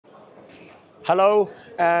Hello,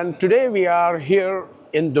 and today we are here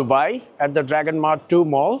in Dubai at the Dragon Mart 2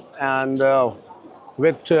 Mall, and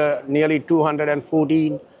with nearly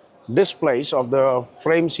 214 displays of the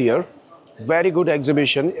frames here. Very good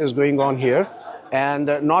exhibition is going on here, and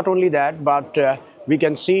not only that, but we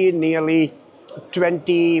can see nearly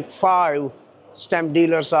 25 stamp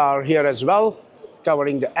dealers are here as well,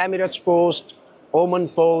 covering the Emirates Post, Oman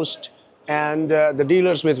Post, and the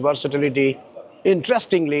dealers with versatility.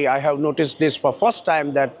 Interestingly, I have noticed this for first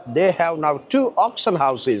time that they have now 2 auction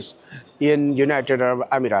houses in United Arab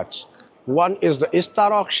Emirates. One is the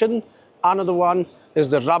Istar auction, another one is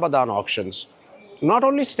the Ramadan auctions. Not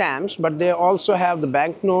only stamps, but they also have the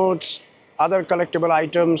banknotes, other collectible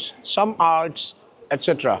items, some arts,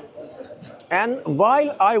 etc. And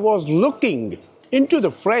while I was looking into the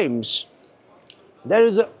frames, there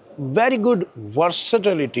is a very good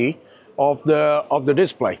versatility of the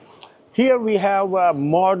display. Here we have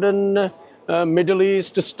modern Middle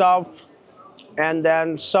East stuff, and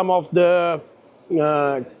then some of the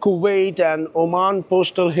Kuwait and Oman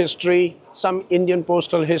postal history, some Indian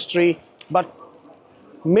postal history, but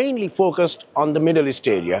mainly focused on the Middle East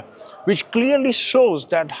area, which clearly shows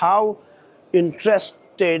that how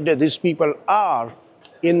interested these people are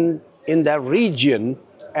in their region,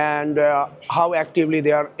 and how actively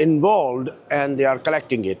they are involved and they are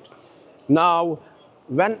collecting it. Now,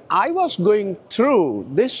 when I was going through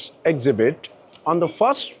this exhibit, on the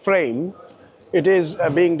first frame, it is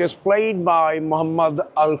being displayed by Muhammad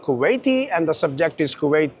Al-Kuwaiti, and the subject is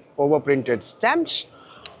Kuwait overprinted stamps.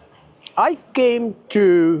 I came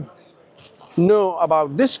to know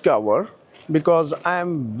about this cover because I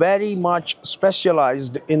am very much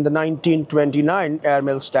specialized in the 1929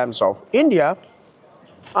 airmail stamps of India.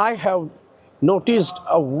 I have noticed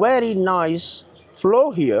a very nice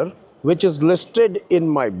flow here, which is listed in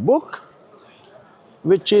my book,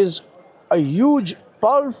 which is a huge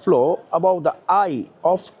pearl flow above the eye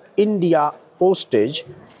of India postage,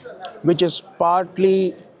 which is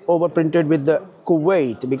partly overprinted with the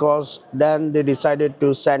Kuwait, because then they decided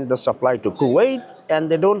to send the supply to Kuwait and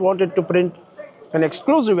they don't want it to print an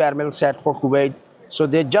exclusive airmail set for Kuwait, so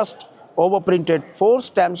they just overprinted 4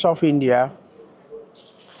 stamps of India: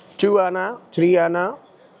 2 anna, 3 anna,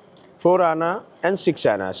 4 anna, and 6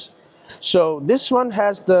 annas. So this one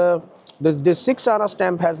has the 6 anna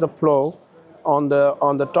stamp has the flow on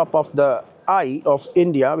the top of the eye of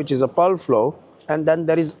India, which is a pearl flow, and then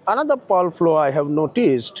there is another pearl flow I have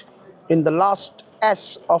noticed in the last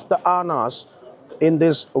S of the annas. In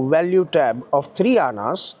this value tab of 3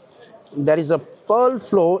 annas, there is a pearl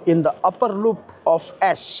flow in the upper loop of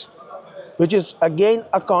S, which is again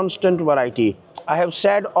a constant variety. I have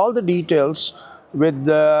said all the details with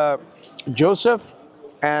Joseph,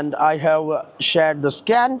 and I have shared the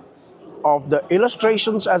scan of the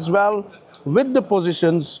illustrations as well with the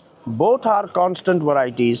positions. Both are constant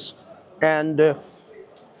varieties, and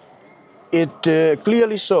it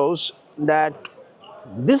clearly shows that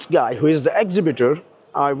this guy who is the exhibitor,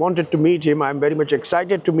 I wanted to meet him. I'm very much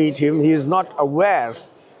excited to meet him. He is not aware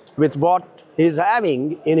with what he is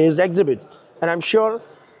having in his exhibit, and I'm sure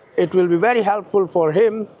it will be very helpful for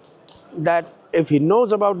him that if he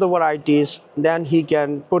knows about the varieties, then he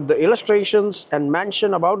can put the illustrations and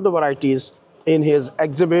mention about the varieties in his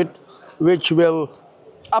exhibit, which will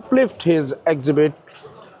uplift his exhibit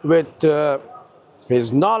with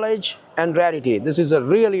his knowledge and rarity. This is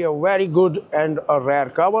really a very good and a rare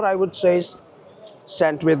cover, I would say,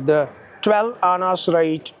 sent with the 12 annas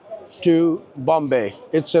rate to Bombay.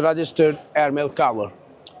 It's a registered airmail cover.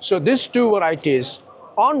 So these 2 varieties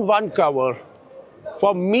on one cover,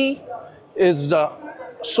 for me, is the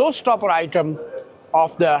showstopper item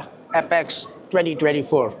of the EPAEX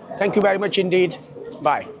 2024. Thank you very much indeed.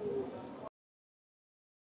 Bye.